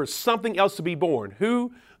 waiting for something else to be born.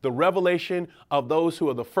 Who? The revelation of those who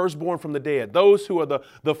are the firstborn from the dead, those who are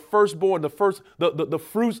the firstborn, the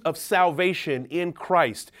fruits of salvation in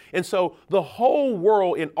Christ. And so the whole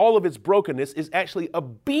world in all of its brokenness is actually a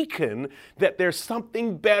beacon that there's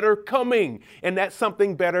something better coming. And that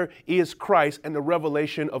something better is Christ and the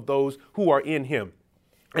revelation of those who are in him.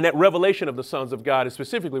 And that revelation of the sons of God is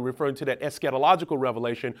specifically referring to that eschatological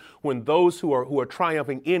revelation when those who are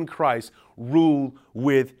triumphing in Christ rule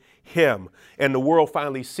with him. And the world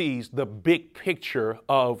finally sees the big picture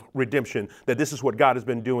of redemption, that this is what God has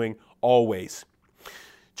been doing always.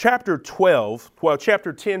 Chapter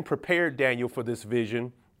 10 prepared Daniel for this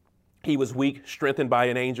vision. He was weak, strengthened by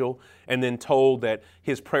an angel, and then told that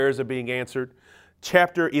his prayers are being answered.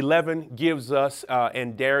 Chapter 11 gives us,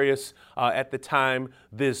 and Darius at the time,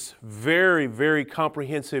 this very, very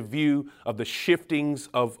comprehensive view of the shiftings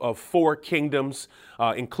of four kingdoms,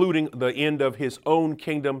 including the end of his own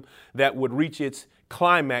kingdom that would reach its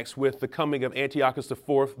climax with the coming of Antiochus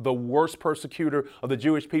IV, the worst persecutor of the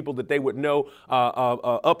Jewish people that they would know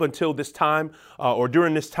up until this time or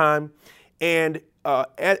during this time. And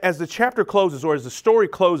as the chapter closes, or as the story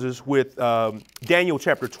closes with Daniel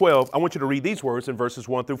chapter 12, I want you to read these words in verses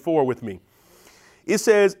 1 through 4 with me. It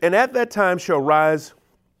says, and at that time shall arise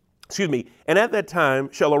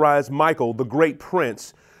Michael, the great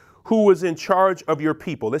prince, who was in charge of your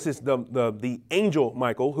people. This is the angel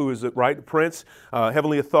Michael, who is, right, prince,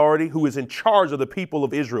 heavenly authority, who is in charge of the people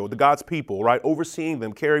of Israel, the God's people, right, overseeing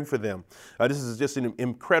them, caring for them. This is just an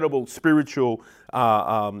incredible spiritual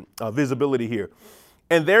visibility here.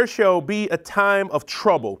 And there shall be a time of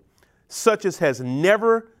trouble, such as has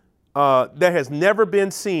never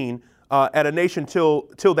been seen at a nation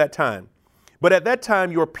till that time. But at that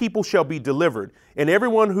time your people shall be delivered, and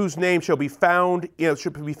everyone whose name shall be found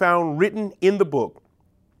written in the book.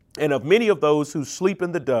 And of many of those who sleep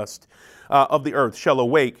in the dust of the earth shall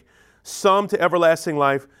awake, some to everlasting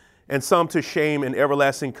life, and some to shame and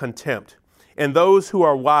everlasting contempt. And those who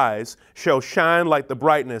are wise shall shine like the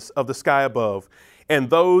brightness of the sky above, and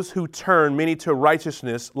those who turn many to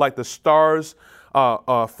righteousness like the stars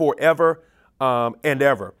forever and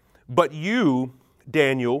ever. But you,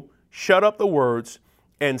 Daniel, shut up the words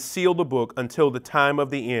and seal the book until the time of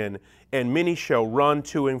the end, and many shall run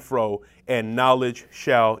to and fro, and knowledge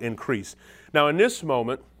shall increase. Now, in this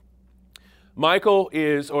moment, Michael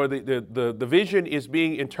is, or the vision is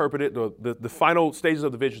being interpreted, the final stages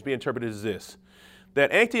of the vision is being interpreted as this,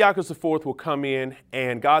 that Antiochus IV will come in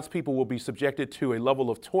and God's people will be subjected to a level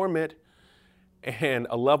of torment and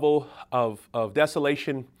a level of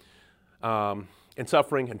desolation and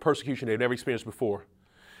suffering and persecution they've never experienced before.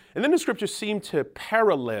 And then the scriptures seem to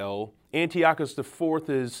parallel Antiochus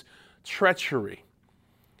IV's treachery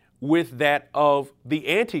with that of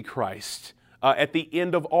the Antichrist at the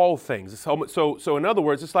end of all things. So in other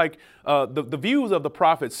words, it's like the views of the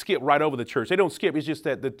prophets skip right over the church. They don't skip. It's just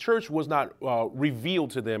that the church was not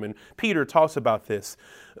revealed to them. And Peter talks about this.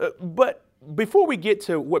 But before we get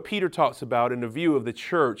to what Peter talks about in the view of the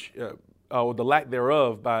church, or the lack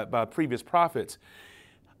thereof by previous prophets,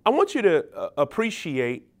 I want you to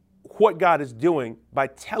appreciate what God is doing by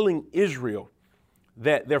telling Israel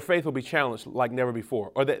that their faith will be challenged like never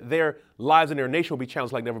before, or that their lives and their nation will be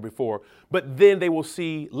challenged like never before. But then they will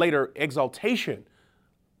see later exaltation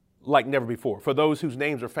like never before for those whose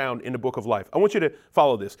names are found in the book of life. I want you to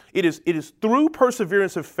follow this. It is through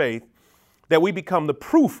perseverance of faith that we become the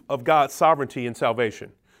proof of God's sovereignty and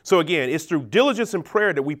salvation. So again, it's through diligence and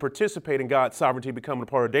prayer that we participate in God's sovereignty becoming a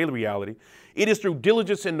part of daily reality. It is through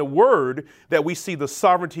diligence in the Word that we see the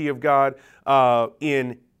sovereignty of God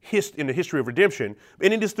in the history of redemption.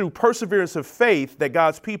 And it is through perseverance of faith that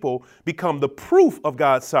God's people become the proof of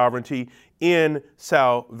God's sovereignty in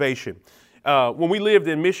salvation. When we lived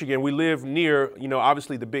in Michigan, we lived near,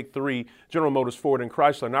 obviously the big three, General Motors, Ford, and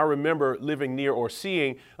Chrysler. And I remember living near or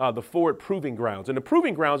seeing the Ford proving grounds. And the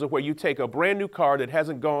proving grounds are where you take a brand new car that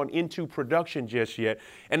hasn't gone into production just yet,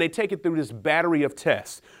 and they take it through this battery of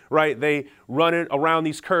tests, right? They run it around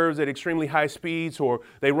these curves at extremely high speeds, or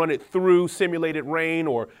they run it through simulated rain,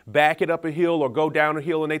 or back it up a hill or go down a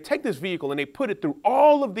hill. And they take this vehicle and they put it through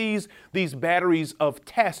all of these batteries of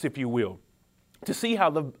tests, if you will, to see how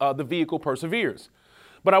the vehicle perseveres.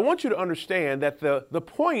 But I want you to understand that the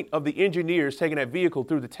point of the engineers taking that vehicle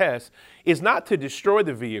through the test is not to destroy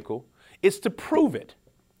the vehicle, it's to prove it.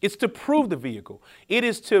 It's to prove the vehicle. It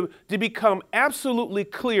is to become absolutely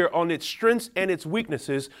clear on its strengths and its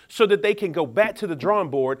weaknesses so that they can go back to the drawing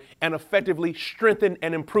board and effectively strengthen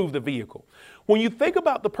and improve the vehicle. When you think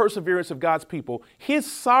about the perseverance of God's people,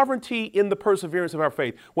 His sovereignty in the perseverance of our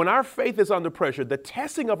faith, when our faith is under pressure, the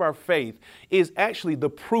testing of our faith is actually the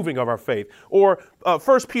proving of our faith. Or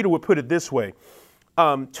 1 Peter would put it this way.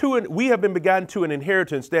 We have been begotten to an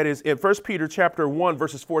inheritance that is in 1 Peter chapter 1,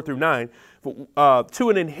 verses 4 through 9, to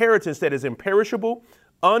an inheritance that is imperishable,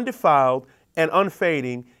 undefiled, and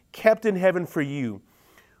unfading, kept in heaven for you,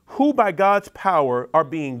 who by God's power are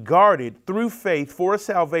being guarded through faith for a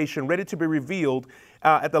salvation ready to be revealed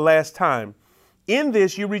at the last time. In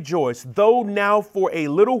this you rejoice, though now for a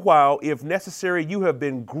little while, if necessary, you have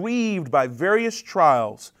been grieved by various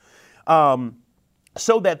trials,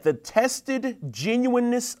 so that the tested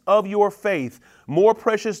genuineness of your faith, more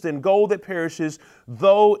precious than gold that perishes,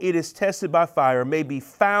 though it is tested by fire, may be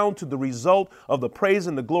found to the result of the praise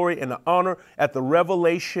and the glory and the honor at the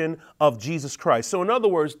revelation of Jesus Christ. So in other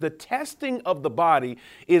words, the testing of the body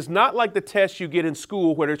is not like the test you get in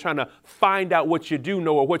school where they're trying to find out what you do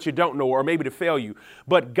know or what you don't know, or maybe to fail you.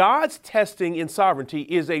 But God's testing in sovereignty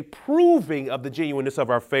is a proving of the genuineness of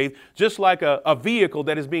our faith, just like a vehicle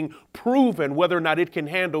that is being proven whether or not it can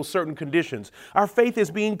handle certain conditions. Our faith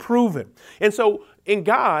is being proven. And so in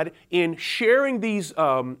God, in sharing these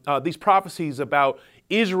prophecies about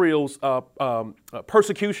Israel's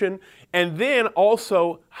persecution, and then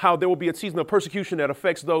also how there will be a season of persecution that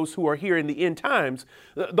affects those who are here in the end times,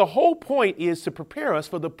 the whole point is to prepare us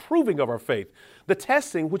for the proving of our faith, the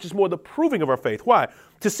testing, which is more the proving of our faith. Why?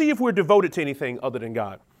 To see if we're devoted to anything other than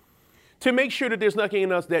God, to make sure that there's nothing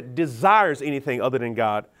in us that desires anything other than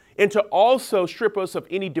God, and to also strip us of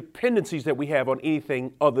any dependencies that we have on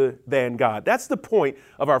anything other than God. That's the point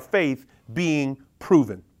of our faith being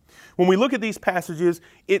proven. When we look at these passages,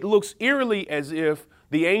 it looks eerily as if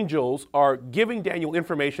the angels are giving Daniel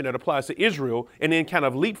information that applies to Israel and then kind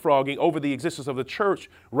of leapfrogging over the existence of the church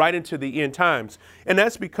right into the end times. And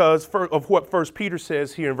that's because of what 1 Peter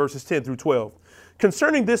says here in verses 10 through 12.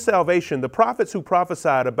 Concerning this salvation, the prophets who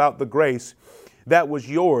prophesied about the grace that was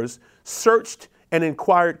yours searched and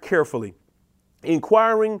inquired carefully,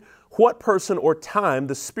 inquiring what person or time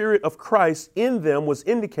the Spirit of Christ in them was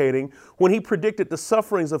indicating when he predicted the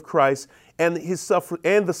sufferings of Christ and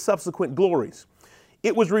the subsequent glories.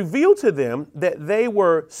 It was revealed to them that they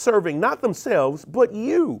were serving not themselves, but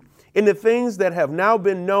you, in the things that have now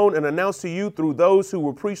been known and announced to you through those who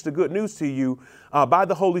will preach the good news to you by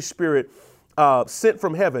the Holy Spirit sent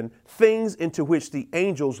from heaven, things into which the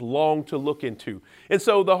angels long to look into. And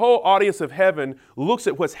so the whole audience of heaven looks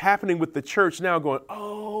at what's happening with the church now going,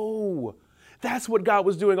 oh, that's what God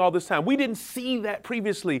was doing all this time. We didn't see that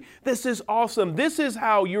previously. This is awesome. This is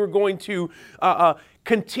how you're going to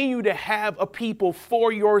continue to have a people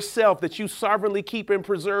for yourself that you sovereignly keep and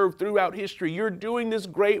preserve throughout history. You're doing this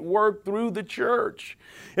great work through the church.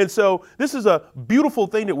 And so this is a beautiful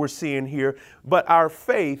thing that we're seeing here, but our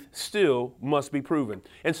faith still must be proven.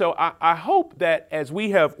 And so I hope that as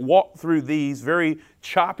we have walked through these very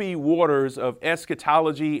choppy waters of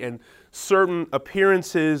eschatology and certain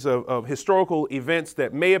appearances of historical events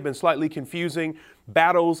that may have been slightly confusing,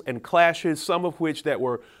 battles and clashes, some of which that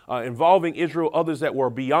were involving Israel, others that were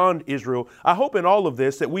beyond Israel. I hope in all of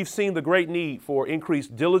this that we've seen the great need for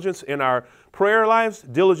increased diligence in our prayer lives,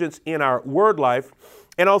 diligence in our word life,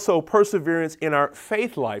 and also perseverance in our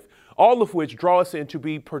faith life, all of which draw us in to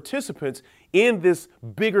be participants in this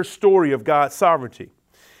bigger story of God's sovereignty.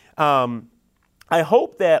 I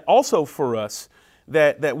hope that also for us,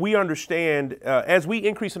 that we understand as we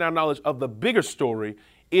increase in our knowledge of the bigger story,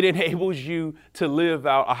 it enables you to live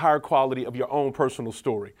out a higher quality of your own personal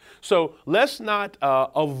story. So let's not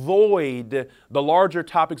avoid the larger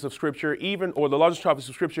topics of Scripture, or the largest topics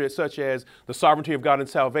of Scripture, such as the sovereignty of God and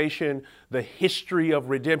salvation, the history of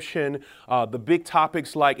redemption, the big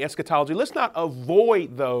topics like eschatology. Let's not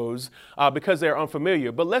avoid those because they're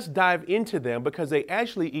unfamiliar, but let's dive into them because they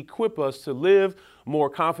actually equip us to live more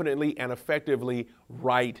confidently and effectively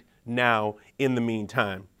right now in the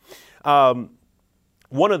meantime.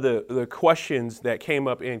 One of the questions that came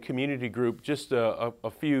up in community group just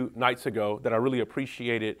a few nights ago that I really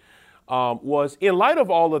appreciated was, in light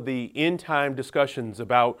of all of the end time discussions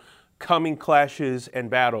about coming clashes and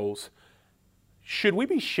battles, should we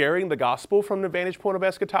be sharing the gospel from the vantage point of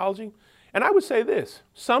eschatology? And I would say this,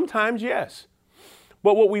 sometimes yes.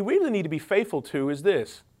 But what we really need to be faithful to is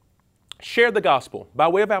this. Share the gospel by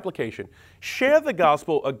way of application. Share the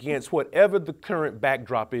gospel against whatever the current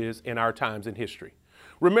backdrop is in our times in history.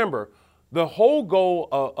 Remember, the whole goal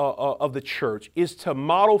of the church is to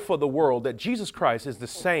model for the world that Jesus Christ is the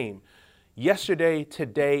same yesterday,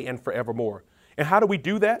 today, and forevermore. And how do we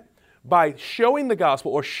do that? By showing the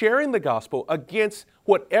gospel or sharing the gospel against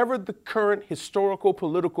whatever the current historical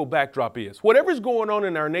political backdrop is. Whatever's going on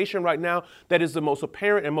in our nation right now that is the most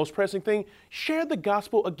apparent and most pressing thing, share the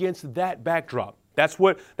gospel against that backdrop. That's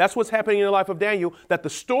what's happening in the life of Daniel, that the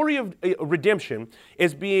story of redemption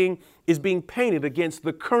is being painted against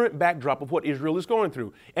the current backdrop of what Israel is going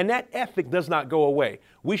through. And that ethic does not go away.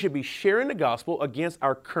 We should be sharing the gospel against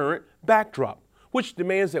our current backdrop, which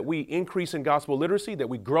demands that we increase in gospel literacy, that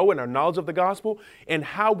we grow in our knowledge of the gospel and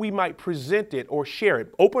how we might present it or share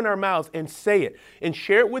it. Open our mouths and say it and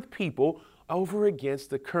share it with people over against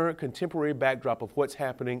the current contemporary backdrop of what's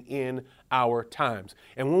happening in our times.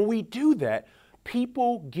 And when we do that,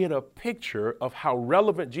 people get a picture of how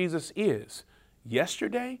relevant Jesus is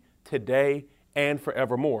yesterday, today, and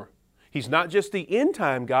forevermore. He's not just the end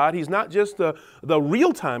time God. He's not just the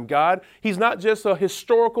real time God. He's not just a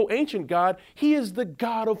historical ancient God. He is the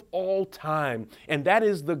God of all time. And that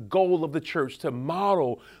is the goal of the church, to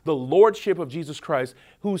model the lordship of Jesus Christ,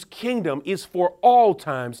 whose kingdom is for all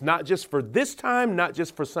times, not just for this time, not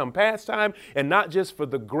just for some past time, and not just for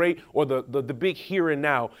the great or the big here and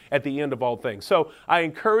now at the end of all things. So I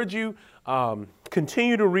encourage you,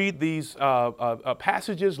 continue to read these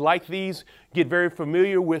passages like these. Get very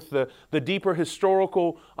familiar with the deeper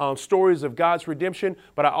historical stories of God's redemption.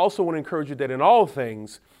 But I also want to encourage you that in all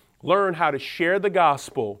things, learn how to share the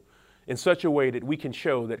gospel in such a way that we can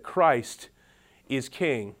show that Christ is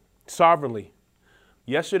King sovereignly,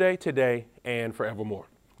 yesterday, today, and forevermore.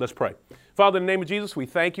 Let's pray. Father, in the name of Jesus, we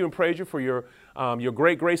thank you and praise you for your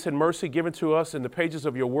great grace and mercy given to us in the pages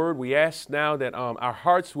of your word. We ask now that our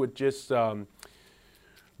hearts would just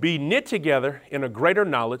be knit together in a greater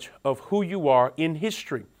knowledge of who you are in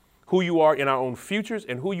history, who you are in our own futures,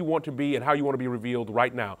 and who you want to be and how you want to be revealed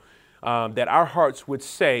right now. That our hearts would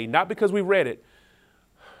say, not because we read it,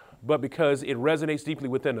 but because it resonates deeply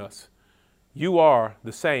within us, you are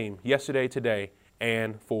the same yesterday, today,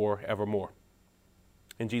 and forevermore.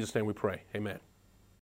 In Jesus' name we pray. Amen.